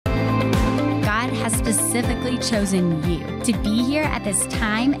God has specifically chosen you to be here at this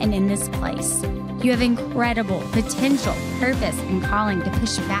time and in this place. You have incredible potential, purpose, and calling to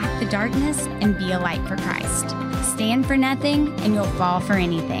push back the darkness and be a light for Christ. Stand for nothing and you'll fall for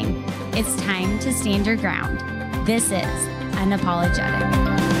anything. It's time to stand your ground. This is Unapologetic.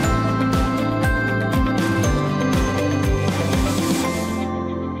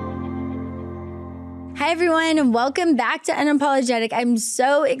 Hi, everyone, and welcome back to Unapologetic. I'm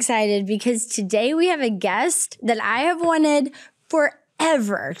so excited because today we have a guest that I have wanted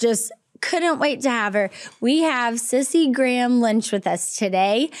forever. Just couldn't wait to have her. We have Cissie Graham Lynch with us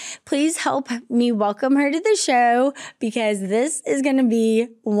today. Please help me welcome her to the show because this is going to be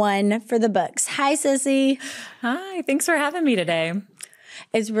one for the books. Hi, Cissie. Hi, thanks for having me today.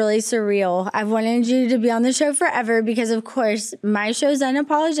 It's really surreal. I've wanted you to be on the show forever because, of course, my show's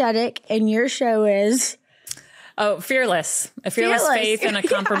Unapologetic and your show is... Oh, fearless. A fearless faith and a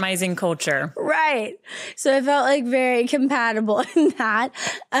compromising culture. Right. So I felt like very compatible in that.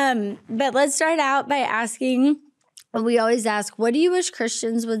 But let's start out by asking, we always ask, what do you wish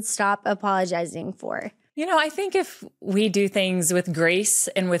Christians would stop apologizing for? You know, I think if we do things with grace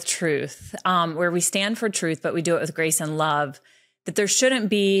and with truth, where we stand for truth, but we do it with grace and love, that there shouldn't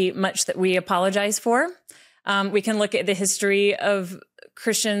be much that we apologize for. We can look at the history of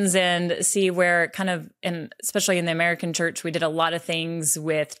Christians and see where kind of, and especially in the American church, we did a lot of things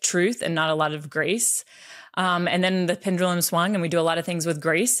with truth and not a lot of grace. And then the pendulum swung and we do a lot of things with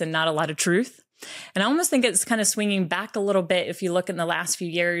grace and not a lot of truth. And I almost think it's kind of swinging back a little bit. If you look in the last few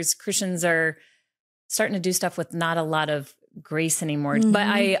years, Christians are starting to do stuff with not a lot of grace anymore. Mm-hmm. But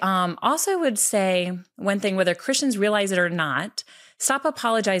I also would say one thing, whether Christians realize it or not, stop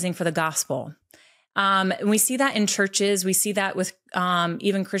apologizing for the gospel. And we see that in churches. We see that with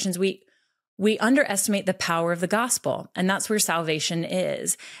even Christians. We underestimate the power of the gospel. And that's where salvation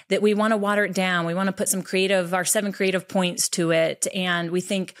is, that we want to water it down. We want to put our 7 creative points to it. And we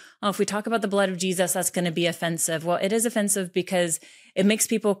think, oh, if we talk about the blood of Jesus, that's going to be offensive. Well, it is offensive because it makes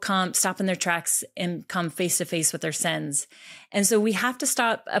people stop in their tracks and come face to face with their sins. And so we have to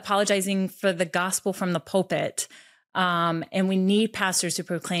stop apologizing for the gospel from the pulpit. And we need pastors who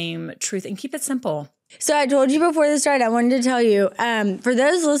proclaim truth and keep it simple. So I told you before the start, I wanted to tell you, for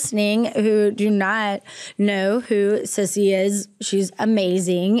those listening who do not know who Cissie is, she's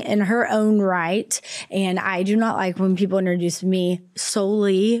amazing in her own right. And I do not like when people introduce me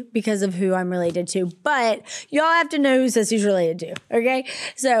solely because of who I'm related to. But y'all have to know who Cissie's related to, okay?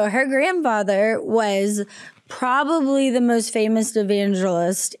 So her grandfather was probably the most famous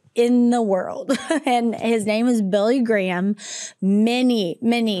evangelist in the world. And his name is Billy Graham. Many,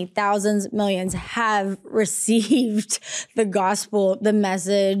 many thousands, millions have received the gospel, the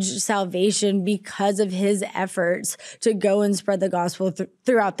message, salvation because of his efforts to go and spread the gospel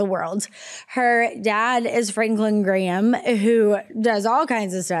throughout the world. Her dad is Franklin Graham, who does all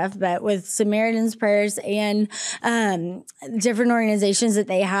kinds of stuff, but with Samaritan's Prayers and different organizations that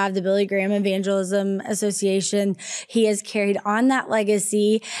they have, the Billy Graham Evangelism Association, he has carried on that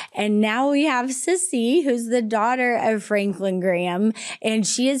legacy. And now we have Cissie, who's the daughter of Franklin Graham, and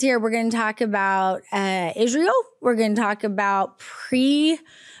she is here. We're going to talk about Israel. We're going to talk about prepartum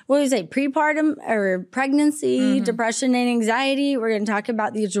or pregnancy, depression, and anxiety. We're going to talk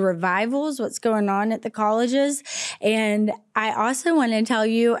about these revivals, what's going on at the colleges. And I also want to tell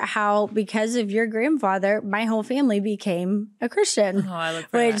you how, because of your grandfather, my whole family became a Christian. Oh, I look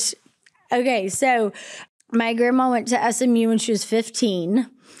for that. Okay, so my grandma went to SMU when she was 15.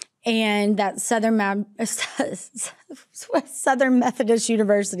 And that's Southern Methodist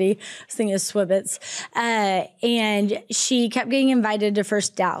University. I was thinking of Swibbits. And she kept getting invited to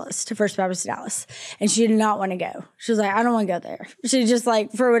First Baptist Dallas. And she did not want to go. She was like, I don't want to go there. She just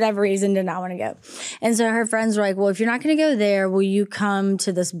for whatever reason, did not want to go. And so her friends were like, well, if you're not going to go there, will you come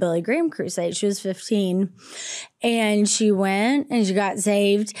to this Billy Graham crusade? She was 15. And she went and she got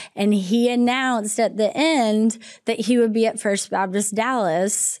saved. And he announced at the end that he would be at First Baptist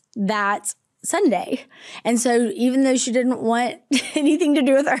Dallas that Sunday. And so even though she didn't want anything to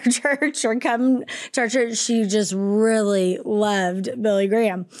do with our church or come to our church, she just really loved Billy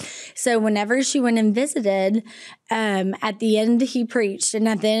Graham. So whenever she went and visited, at the end he preached and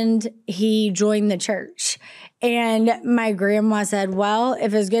at the end he joined the church. And my grandma said, well,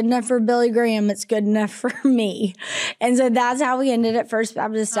 if it's good enough for Billy Graham, it's good enough for me. And so that's how we ended at First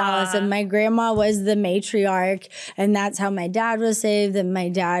Baptist Dallas. And my grandma was the matriarch. And that's how my dad was saved. And my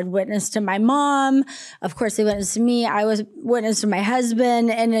dad witnessed to my mom. Of course, he witnessed to me. I was witness to my husband.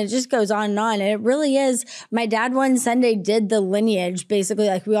 And it just goes on and on. And it really is. My dad one Sunday did the lineage, basically,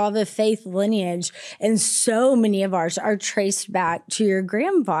 like we all have a faith lineage. And so many many of ours are traced back to your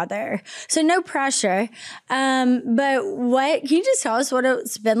grandfather. So no pressure. But can you just tell us what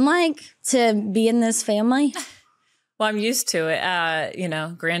it's been like to be in this family? Well, I'm used to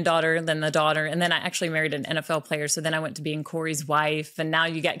it, granddaughter, then the daughter. And then I actually married an NFL player. So then I went to being Corey's wife. And now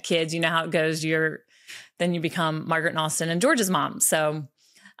you got kids. You know how it goes. Then you become Margaret and Austin and George's mom. So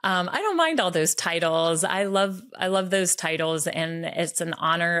I don't mind all those titles. I love those titles. And it's an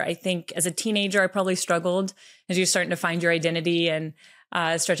honor. I think as a teenager, I probably struggled as you're starting to find your identity and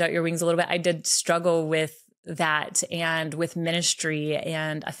stretch out your wings a little bit. I did struggle with that and with ministry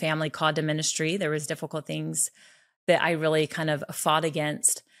and a family called to ministry. There was difficult things that I really kind of fought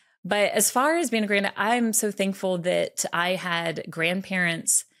against. But as far as being a granddad, I'm so thankful that I had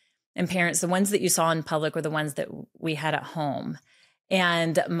grandparents and parents. The ones that you saw in public were the ones that we had at home.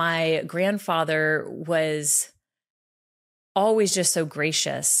 And my grandfather was always just so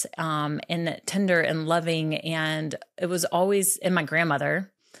gracious and tender and loving. And it was always, and my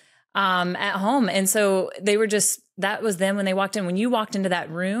grandmother at home. And so they were that was them when they walked in. When you walked into that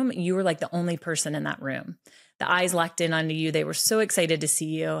room, you were like the only person in that room. The eyes locked in onto you. They were so excited to see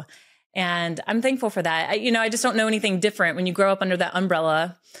you. And I'm thankful for that. I just don't know anything different when you grow up under that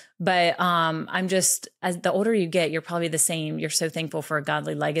umbrella. But I'm just, as the older you get, you're probably the same. You're so thankful for a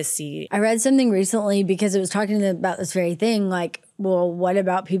godly legacy. I read something recently because it was talking to them about this very thing. Like, well, what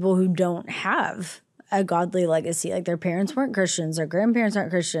about people who don't have a godly legacy? Like their parents weren't Christians, their grandparents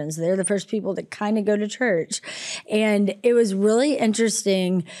aren't Christians. They're the first people to kind of go to church. And it was really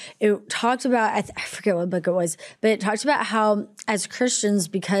interesting. It talked about, I forget what book it was, but it talked about how as Christians,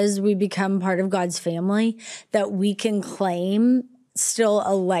 because we become part of God's family, that we can claim still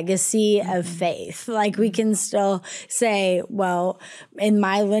a legacy of faith. Like we can still say, well, in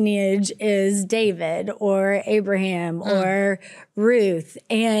my lineage is David or Abraham or Ruth.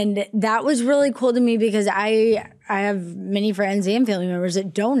 And that was really cool to me because I have many friends and family members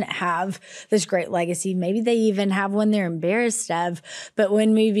that don't have this great legacy. Maybe they even have one they're embarrassed of. But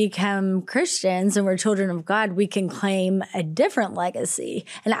when we become Christians and we're children of God, we can claim a different legacy.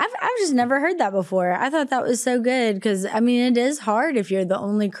 And I've just never heard that before. I thought that was so good because, it is hard if you're the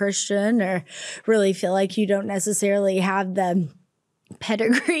only Christian or really feel like you don't necessarily have the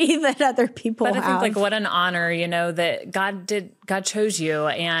pedigree that other people have. But I think what an honor, that God chose you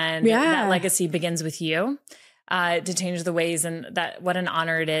and that legacy begins with you. To change the ways, and that what an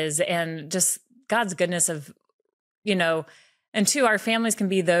honor it is, and just God's goodness of, and two, our families can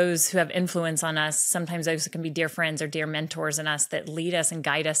be those who have influence on us. Sometimes those can be dear friends or dear mentors in us that lead us and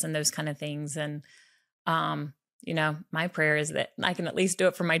guide us in those kind of things. And, my prayer is that I can at least do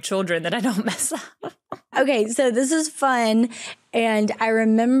it for my children, that I don't mess up. Okay, so this is fun. And I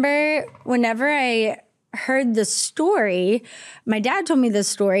remember whenever I heard the story, my dad told me this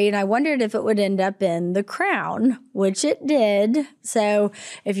story, and I wondered if it would end up in The Crown, which it did. So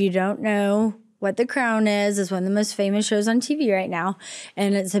if you don't know what The Crown is, it's one of the most famous shows on TV right now.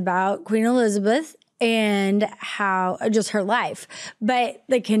 And it's about Queen Elizabeth and how just her life. But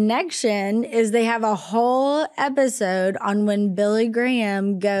the connection is they have a whole episode on when Billy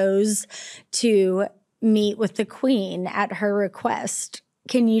Graham goes to meet with the Queen at her request.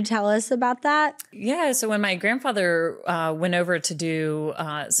 Can you tell us about that? Yeah. So when my grandfather went over to do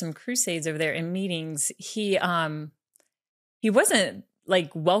some crusades over there in meetings, he wasn't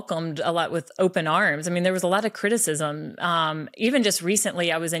welcomed a lot with open arms. There was a lot of criticism. Even just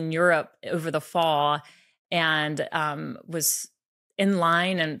recently, I was in Europe over the fall and was in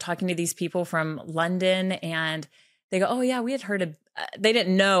line and talking to these people from London, and they go, "Oh yeah, we had heard of." They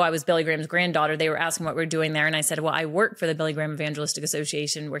didn't know I was Billy Graham's granddaughter. They were asking what we were doing there. And I said, well, I work for the Billy Graham Evangelistic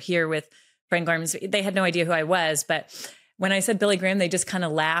Association. We're here with Frank Garman's. They had no idea who I was. But when I said Billy Graham, they just kind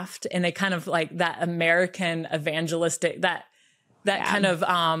of laughed. And they kind of like that American evangelistic, that kind of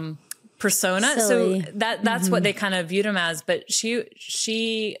persona. Silly. So that's what they kind of viewed him as. But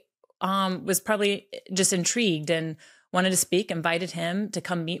she was probably just intrigued and wanted to speak, invited him to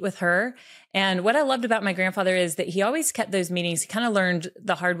come meet with her. And what I loved about my grandfather is that he always kept those meetings. He kind of learned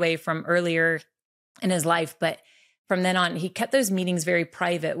the hard way from earlier in his life, but from then on, he kept those meetings very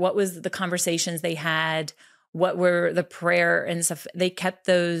private. What was the conversations they had? What were the prayer and stuff? They kept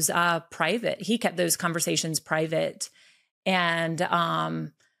those private. He kept those conversations private. And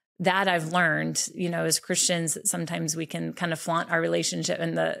that I've learned, as Christians, sometimes we can kind of flaunt our relationship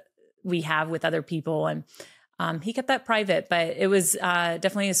and we have with other people. And he kept that private, but it was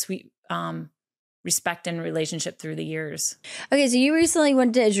definitely a sweet respect and relationship through the years. Okay, so you recently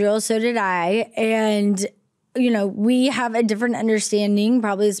went to Israel, so did I. And we have a different understanding.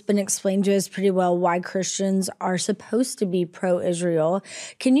 Probably it's been explained to us pretty well why Christians are supposed to be pro-Israel.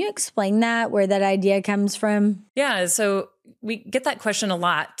 Can you explain that, where that idea comes from? Yeah, so we get that question a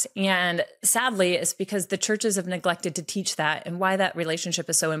lot. And sadly, it's because the churches have neglected to teach that and why that relationship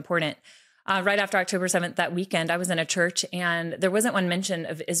is so important. Right after October 7th, that weekend, I was in a church and there wasn't one mention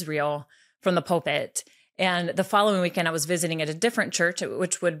of Israel from the pulpit. And the following weekend, I was visiting at a different church,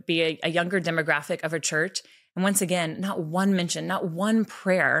 which would be a younger demographic of a church. And once again, not one mention, not one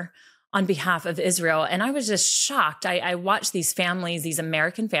prayer on behalf of Israel. And I was just shocked. I watched these families, these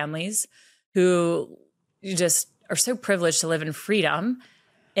American families who just are so privileged to live in freedom,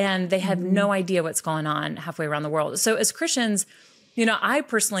 and they have no idea what's going on halfway around the world. So as Christians, I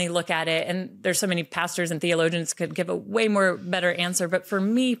personally look at it, and there's so many pastors and theologians could give a way more better answer. But for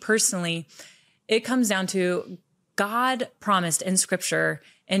me personally, it comes down to God promised in Scripture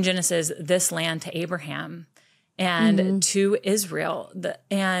in Genesis this land to Abraham and to Israel.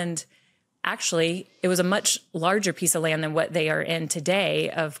 And actually, it was a much larger piece of land than what they are in today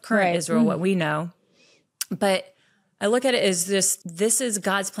of current Israel, what we know. But I look at it as this is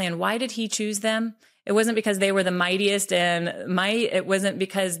God's plan. Why did he choose them? It wasn't because they were the mightiest and might. It wasn't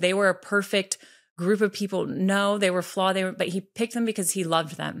because they were a perfect group of people. No, they were flawed. But he picked them because he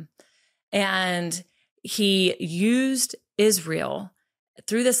loved them. And he used Israel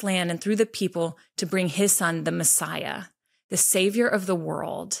through this land and through the people to bring his son, the Messiah, the Savior of the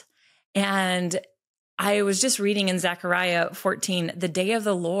world. And I was just reading in Zechariah 14, the day of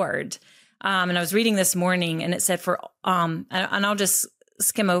the Lord. And I was reading this morning, and it said, and I'll just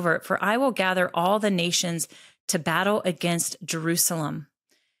skim over it, for I will gather all the nations to battle against Jerusalem.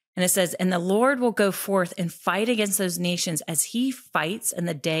 And it says, and the Lord will go forth and fight against those nations as he fights in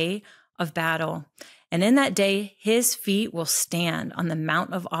the day of battle. And in that day, his feet will stand on the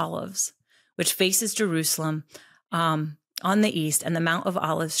Mount of Olives, which faces Jerusalem on the east, and the Mount of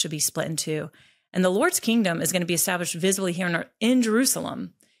Olives should be split in two. And the Lord's kingdom is going to be established visibly here in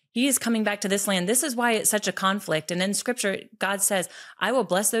Jerusalem. He is coming back to this land. This is why it's such a conflict. And in Scripture, God says, I will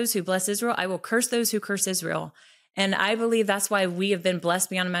bless those who bless Israel. I will curse those who curse Israel. And I believe that's why we have been blessed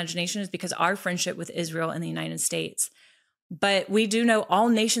beyond imagination, is because our friendship with Israel and the United States. But we do know all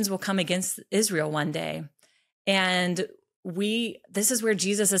nations will come against Israel one day. And this is where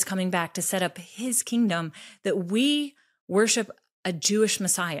Jesus is coming back to set up his kingdom, that we worship a Jewish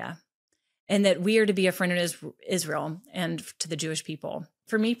Messiah, and that we are to be a friend of Israel and to the Jewish people.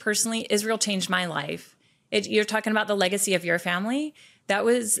 For me personally, Israel changed my life. You're talking about the legacy of your family. That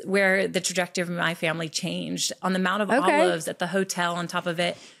was where the trajectory of my family changed. On the Mount of Olives at the hotel on top of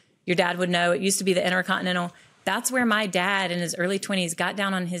it, your dad would know, it used to be the Intercontinental. That's where my dad in his early 20s got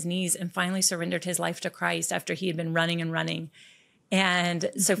down on his knees and finally surrendered his life to Christ after he had been running and running. And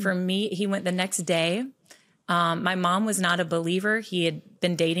so for me, he went the next day. My mom was not a believer. He had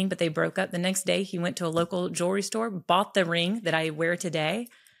been dating, but they broke up. The next day, he went to a local jewelry store, bought the ring that I wear today,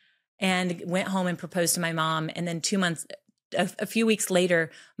 and went home and proposed to my mom. And then a few weeks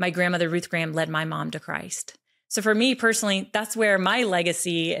later, my grandmother, Ruth Graham, led my mom to Christ. So for me personally, that's where my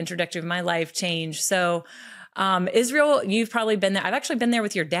legacy and trajectory of my life changed. So Israel, you've probably been there. I've actually been there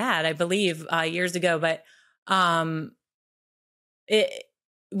with your dad, I believe, years ago. But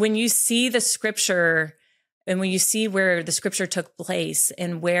when you see the Scripture, and when you see where the Scripture took place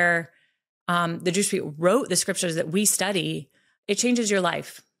and where the Jewish people wrote the Scriptures that we study, it changes your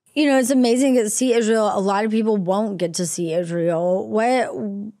life. It's amazing to see Israel. A lot of people won't get to see Israel.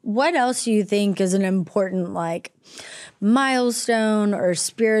 What else do you think is an important milestone or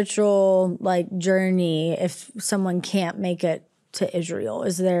spiritual journey if someone can't make it to Israel?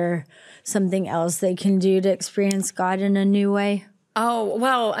 Is there something else they can do to experience God in a new way? Oh,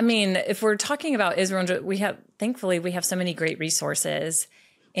 well, I mean, if we're talking about Israel, thankfully, we have so many great resources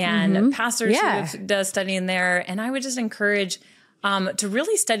and pastors who does studying there. And I would just encourage to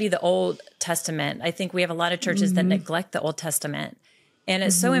really study the Old Testament. I think we have a lot of churches that neglect the Old Testament. And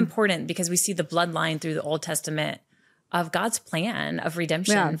it's so important because we see the bloodline through the Old Testament of God's plan of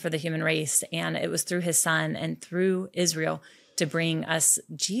redemption for the human race. And it was through his son and through Israel to bring us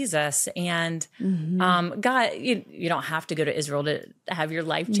Jesus. And God, you don't have to go to Israel to have your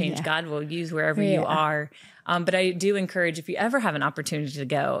life change. Yeah. God will use wherever you are. But I do encourage, if you ever have an opportunity to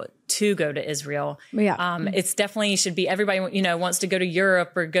go to Israel. Yeah. It's definitely should be, everybody, wants to go to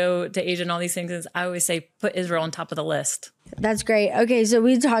Europe or go to Asia and all these things. I always say, put Israel on top of the list. That's great. Okay. So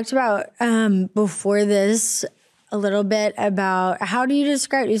we talked about, before this a little bit about, how do you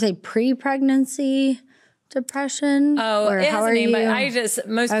describe, you say pre-pregnancy depression? Oh, or it how has a are name, you? but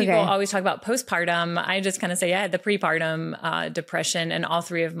most people Okay. always talk about postpartum. I just kind of say, I had the prepartum depression in all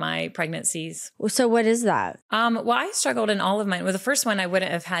 3 of my pregnancies. So what is that? Well, I struggled in all of mine. With the first one, I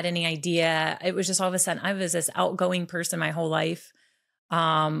wouldn't have had any idea. It was just all of a sudden, I was this outgoing person my whole life,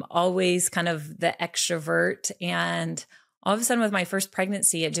 always kind of the extrovert. And all of a sudden with my first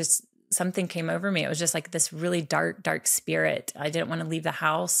pregnancy, something came over me. It was just like this really dark, dark spirit. I didn't want to leave the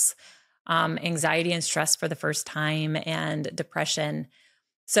house. Anxiety and stress for the first time, and depression.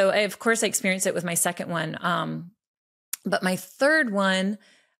 So of course I experienced it with my second one. But my third one,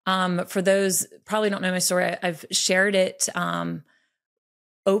 for those probably don't know my story, I've shared it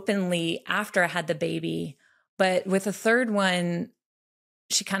openly after I had the baby. But with the third one,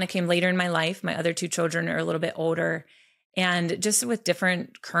 she kind of came later in my life. My other 2 children are a little bit older. And just with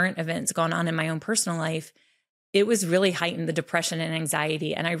different current events going on in my own personal life, it was really heightened, the depression and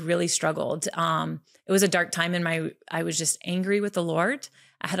anxiety. And I really struggled. It was a dark time I was just angry with the Lord.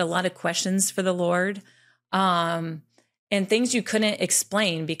 I had a lot of questions for the Lord, and things you couldn't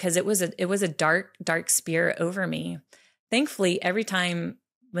explain because it was a dark, dark spirit over me. Thankfully, every time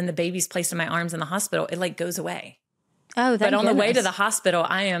when the baby's placed in my arms in the hospital, it like goes away. Oh, but on the way to the hospital,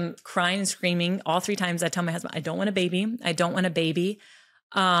 I am crying and screaming all 3 times. I tell my husband, I don't want a baby. I don't want a baby.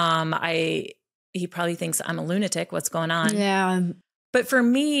 He probably thinks I'm a lunatic. What's going on? Yeah. But for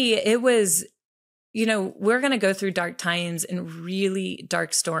me, it was, we're going to go through dark times and really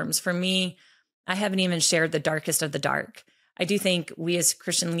dark storms. For me, I haven't even shared the darkest of the dark. I do think we as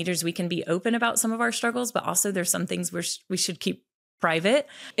Christian leaders, we can be open about some of our struggles, but also there's some things we should keep private.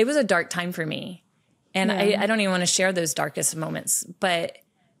 It was a dark time for me. And I don't even want to share those darkest moments, but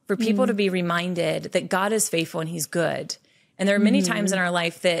for people to be reminded that God is faithful and he's good. And there are many times in our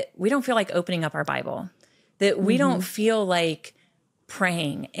life that we don't feel like opening up our Bible, that we don't feel like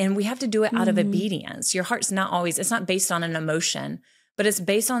praying, and we have to do it out of obedience. Your heart's it's not based on an emotion, but it's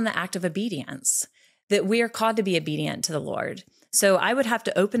based on the act of obedience, that we are called to be obedient to the Lord. So I would have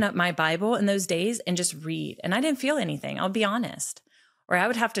to open up my Bible in those days and just read. And I didn't feel anything, I'll be honest. Or I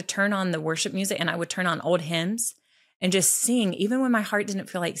would have to turn on the worship music, and I would turn on old hymns and just sing, even when my heart didn't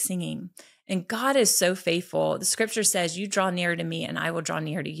feel like singing. And God is so faithful. The scripture says, you draw near to me and I will draw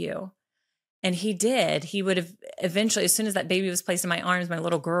near to you. And he did. He would have eventually, as soon as that baby was placed in my arms, my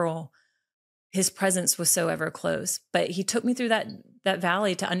little girl, his presence was so ever close. But he took me through that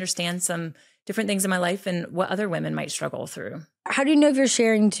valley to understand some different things in my life and what other women might struggle through. How do you know if you're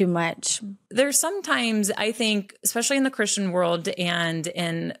sharing too much? There's sometimes, I think, especially in the Christian world and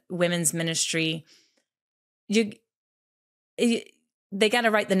in women's ministry, they got to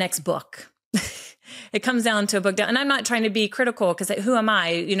write the next book. It comes down to a book. And I'm not trying to be critical because who am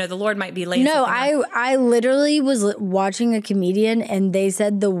I? The Lord might be laying. No, I literally was watching a comedian and they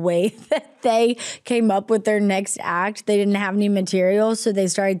said the way that they came up with their next act, they didn't have any material. So they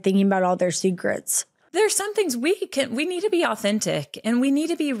started thinking about all their secrets. There's some things we need to be authentic and we need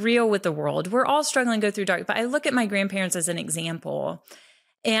to be real with the world. We're all struggling to go through dark, but I look at my grandparents as an example,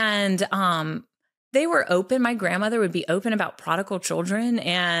 and they were open. My grandmother would be open about prodigal children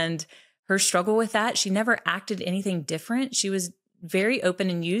and her struggle with that. She never acted anything different. She was very open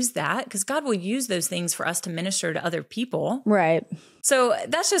and used that because God will use those things for us to minister to other people. Right. So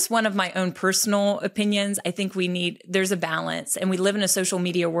that's just one of my own personal opinions. I think there's a balance, and we live in a social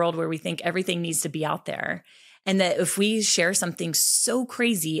media world where we think everything needs to be out there. And that if we share something so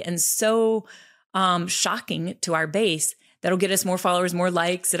crazy and so shocking to our base, that'll get us more followers, more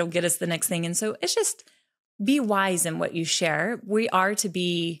likes, it'll get us the next thing. And so it's just be wise in what you share. We are to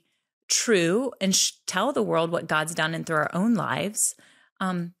be true and tell the world what God's done and through our own lives,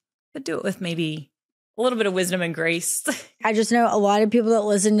 but do it with maybe a little bit of wisdom and grace. I just know a lot of people that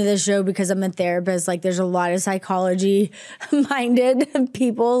listen to this show because I'm a therapist. Like, there's a lot of psychology minded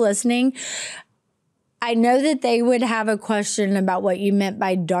people listening. I know that they would have a question about what you meant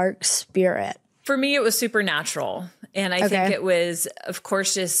by dark spirit. For me, it was supernatural. And I think it was, of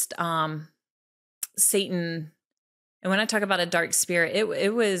course, just Satan. And when I talk about a dark spirit,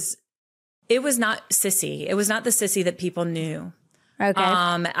 it was not Cissie. It was not the Cissie that people knew. Okay.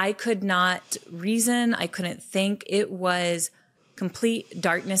 I could not reason. I couldn't think. It was complete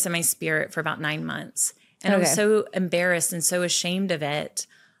darkness in my spirit for about 9 months. And I was so embarrassed and so ashamed of it.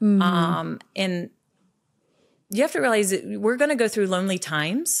 And you have to realize that we're going to go through lonely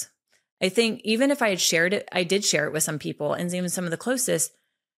times. I think even if I had shared it, I did share it with some people and even some of the closest,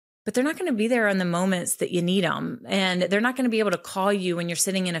 but they're not going to be there in the moments that you need them. And they're not going to be able to call you when you're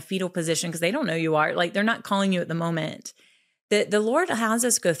sitting in a fetal position because they don't know you are. Like, they're not calling you at the moment. The Lord has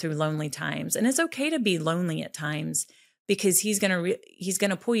us go through lonely times, and it's okay to be lonely at times because he's going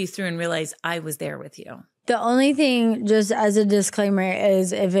to pull you through and realize I was there with you. The only thing, just as a disclaimer,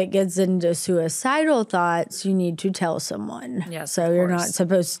 is if it gets into suicidal thoughts, you need to tell someone. Yes, so of you're course. not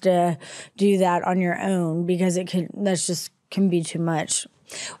supposed to do that on your own because can be too much.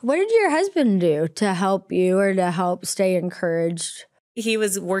 What did your husband do to help you or to help stay encouraged? He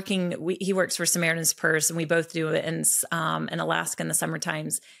was working. He works for Samaritan's Purse, and we both do it in Alaska in the summer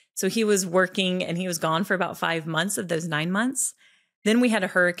times. So he was working, and he was gone for about 5 months of those 9 months. Then we had a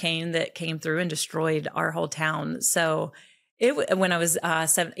hurricane that came through and destroyed our whole town. So when I was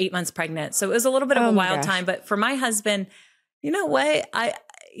 8 months pregnant, so it was a little bit of a wild time. But for my husband, you know what?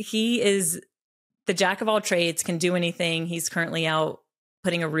 He is the jack of all trades, can do anything. He's currently out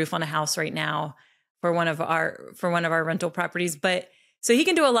putting a roof on a house right now for one of our rental properties. But so he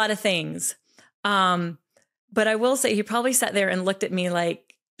can do a lot of things. But I will say he probably sat there and looked at me like,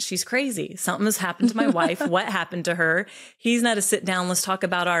 she's crazy. Something has happened to my wife. What happened to her? He's not a sit down, let's talk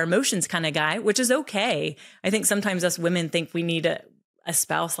about our emotions kind of guy, which is okay. I think sometimes us women think we need a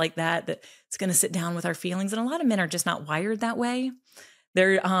spouse like that's going to sit down with our feelings. And a lot of men are just not wired that way.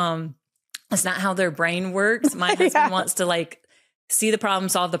 It's not how their brain works. My husband wants to see the problem,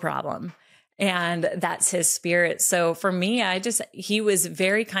 solve the problem. And that's his spirit. So for me, he was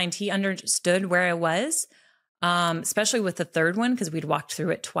very kind. He understood where I was. Especially with the third one, because we'd walked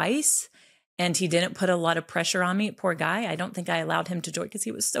through it twice, and he didn't put a lot of pressure on me. Poor guy. I don't think I allowed him to join because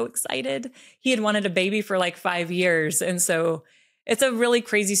he was so excited. He had wanted a baby for 5 years. And so it's a really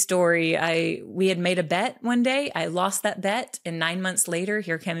crazy story. We had made a bet one day. I lost that bet, and 9 months later,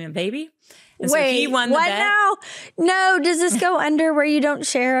 here came a baby. And Wait, so he won the what bet. now? No, does this go under where you don't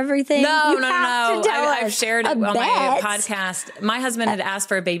share everything? No. I've shared it on my podcast. My husband had asked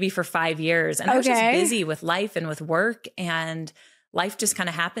for a baby for 5 years, and I was just busy with life and with work, and life just kind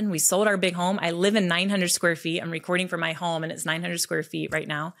of happened. We sold our big home. I live in 900 square feet. I'm recording from my home, and it's 900 square feet right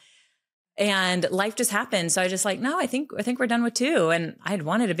now. And life just happened. So I just no, I think we're done with 2. And I had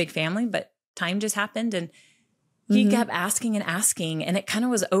wanted a big family, but time just happened, and he kept asking and asking, and it kind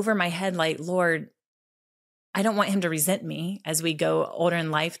of was over my head, Lord, I don't want him to resent me as we go older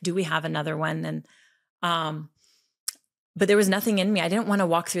in life. Do we have another one? And, but there was nothing in me. I didn't want to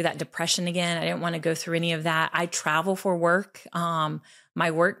walk through that depression again. I didn't want to go through any of that. I travel for work.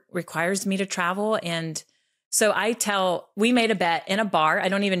 My work requires me to travel. And so we made a bet in a bar.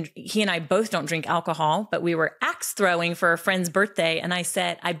 He and I both don't drink alcohol, but we were axe throwing for a friend's birthday. And I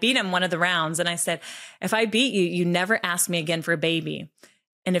beat him one of the rounds. And I said, if I beat you, you never ask me again for a baby.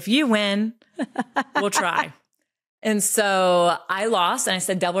 And if you win, we'll try. And so I lost, and I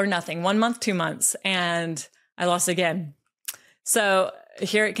said, double or nothing, 1 month, 2 months. And I lost again. So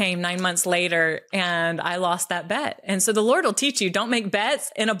here it came 9 months later, and I lost that bet. And so the Lord will teach you, don't make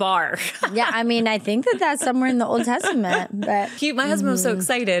bets in a bar. Yeah, I mean, I think that's somewhere in the Old Testament. But my husband was so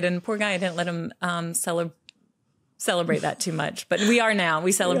excited, and poor guy, I didn't let him celebrate that too much. But we are now.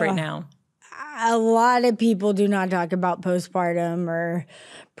 We celebrate now. A lot of people do not talk about postpartum or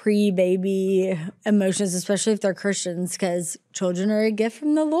pre-baby emotions, especially if they're Christians, because children are a gift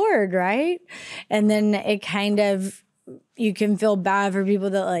from the Lord, right? And then it kind of, you can feel bad for people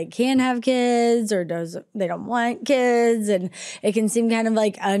that can have kids or they don't want kids, and it can seem kind of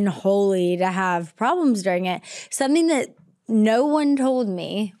unholy to have problems during it. Something that no one told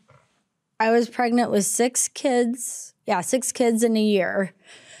me, I was pregnant with 6 kids. Yeah, 6 kids in a year.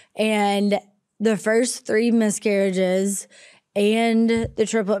 And the first 3 miscarriages and the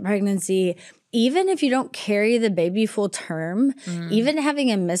triplet pregnancy, even if you don't carry the baby full term, even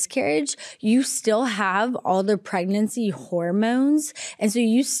having a miscarriage, you still have all the pregnancy hormones. And so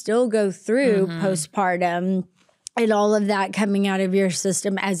you still go through postpartum and all of that coming out of your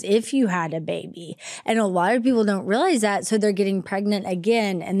system as if you had a baby. And a lot of people don't realize that. So they're getting pregnant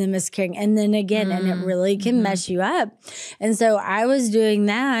again and then miscarrying and then again. And it really can mess you up. And so I was doing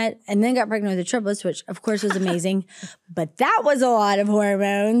that and then got pregnant with the triplets, which of course was amazing. But that was a lot of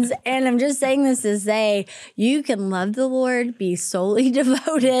hormones. And I'm just saying this to say, you can love the Lord, be solely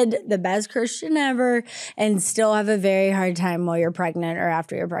devoted, the best Christian ever, and still have a very hard time while you're pregnant or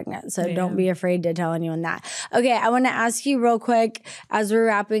after you're pregnant. So don't be afraid to tell anyone that. Okay, I want to ask you real quick as we're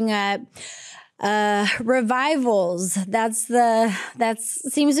wrapping up. Revivals. That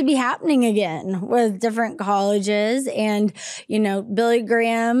seems to be happening again with different colleges. And, Billy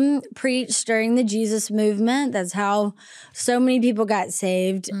Graham preached during the Jesus movement. That's how so many people got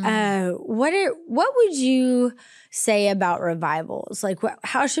saved. What would you say about revivals?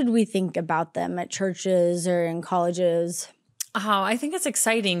 How should we think about them at churches or in colleges? Oh, I think it's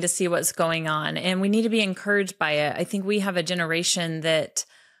exciting to see what's going on, and we need to be encouraged by it. I think we have a generation that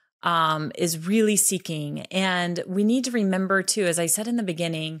is really seeking. And we need to remember too, as I said in the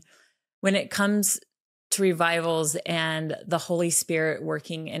beginning, when it comes to revivals and the Holy Spirit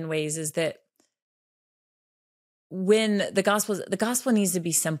working in ways is that when the gospel needs to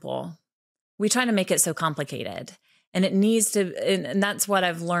be simple. We try to make it so complicated, and it needs to, and that's what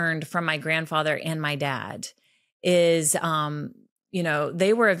I've learned from my grandfather and my dad is,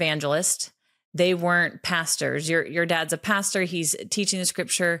 they were evangelists. They weren't pastors. Your dad's a pastor. He's teaching the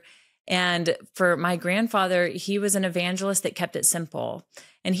scripture. And for my grandfather, he was an evangelist that kept it simple.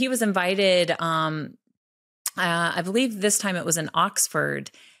 And he was invited, I believe this time it was in Oxford.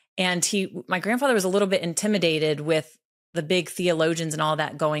 And my grandfather was a little bit intimidated with the big theologians and all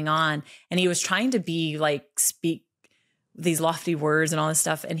that going on. And he was trying to speak these lofty words and all this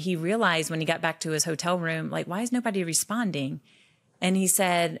stuff. And he realized when he got back to his hotel room, why is nobody responding? And he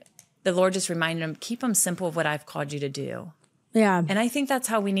said, the Lord just reminded him, keep them simple of what I've called you to do. Yeah. And I think that's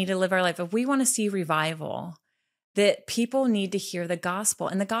how we need to live our life. If we want to see revival, that people need to hear the gospel.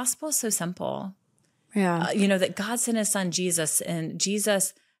 And the gospel is so simple. Yeah. That God sent his son Jesus, and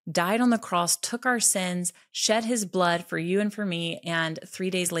Jesus died on the cross, took our sins, shed his blood for you and for me, and 3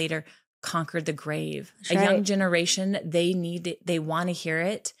 days later conquered the grave. That's a right. young generation, they want to hear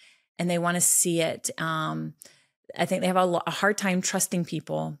it and they want to see it. I think they have a hard time trusting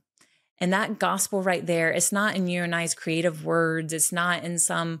people. And that gospel right there, it's not in you and I's creative words. It's not in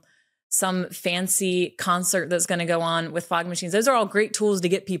some fancy concert that's going to go on with fog machines. Those are all great tools to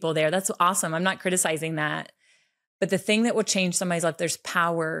get people there. That's awesome. I'm not criticizing that. But the thing that will change somebody's life, there's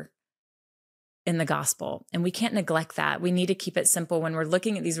power in the gospel. And we can't neglect that. We need to keep it simple when we're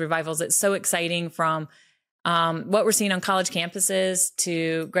looking at these revivals. It's so exciting from what we're seeing on college campuses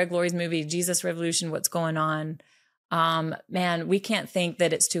to Greg Laurie's movie, Jesus Revolution, what's going on. Man, we can't think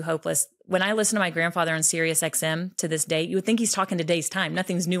that it's too hopeless. When I listen to my grandfather on Sirius XM to this day, you would think he's talking today's time.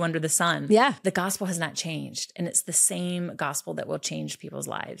 Nothing's new under the sun. Yeah. The gospel has not changed. And it's the same gospel that will change people's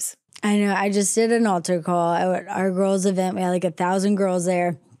lives. I know. I just did an altar call at our girls' event. We had 1,000 girls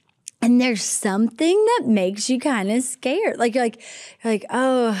there. And there's something that makes you kind of scared. You're like,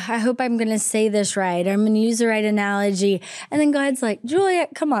 oh, I hope I'm going to say this right. Or I'm going to use the right analogy. And then God's like, Julia,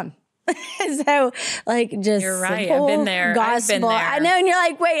 come on. So just you're right. I've been there. Gospel. I've been there. I know. And you're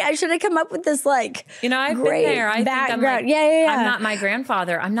like, wait, I should have come up with this I've great been there. I background. think I'm yeah. I'm not my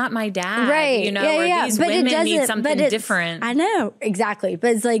grandfather. I'm not my dad. Right. Or these women need something different. I know. Exactly.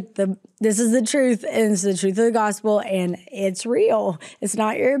 But it's this is the truth, and it's the truth of the gospel, and it's real. It's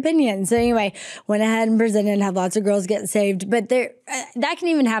not your opinion. So anyway, went ahead and presented and had lots of girls get saved. But that can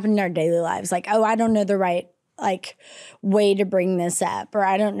even happen in our daily lives. I don't know the right way to bring this up, or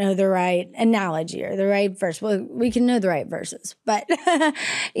I don't know the right analogy or the right verse. Well, we can know the right verses, but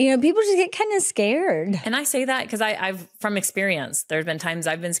people just get kind of scared. And I say that because I've from experience, there's been times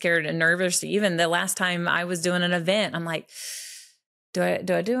I've been scared and nervous. Even the last time I was doing an event, I'm like, do I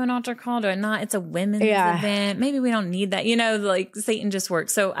do an altar call? Do I not? It's a women's event. Maybe we don't need that. Satan just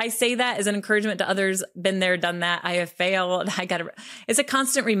works. So I say that as an encouragement to others. Been there, done that. I have failed. It's a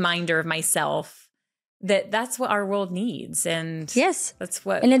constant reminder of myself that's what our world needs. And yes,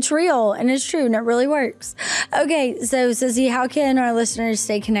 and it's real and it's true and it really works. Okay. So Cissie, how can our listeners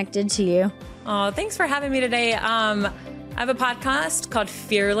stay connected to you? Oh, thanks for having me today. I have a podcast called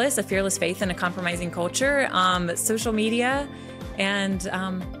Fearless, A Fearless Faith in a Compromising Culture, social media, and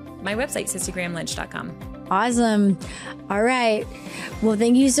my website, CissieGrahamLynch.com. Awesome. All right. Well,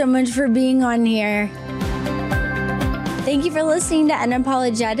 thank you so much for being on here. Thank you for listening to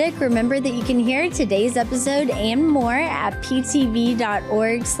Unapologetic. Remember that you can hear today's episode and more at ptv.org/Julia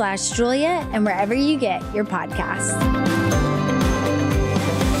and wherever you get your podcasts.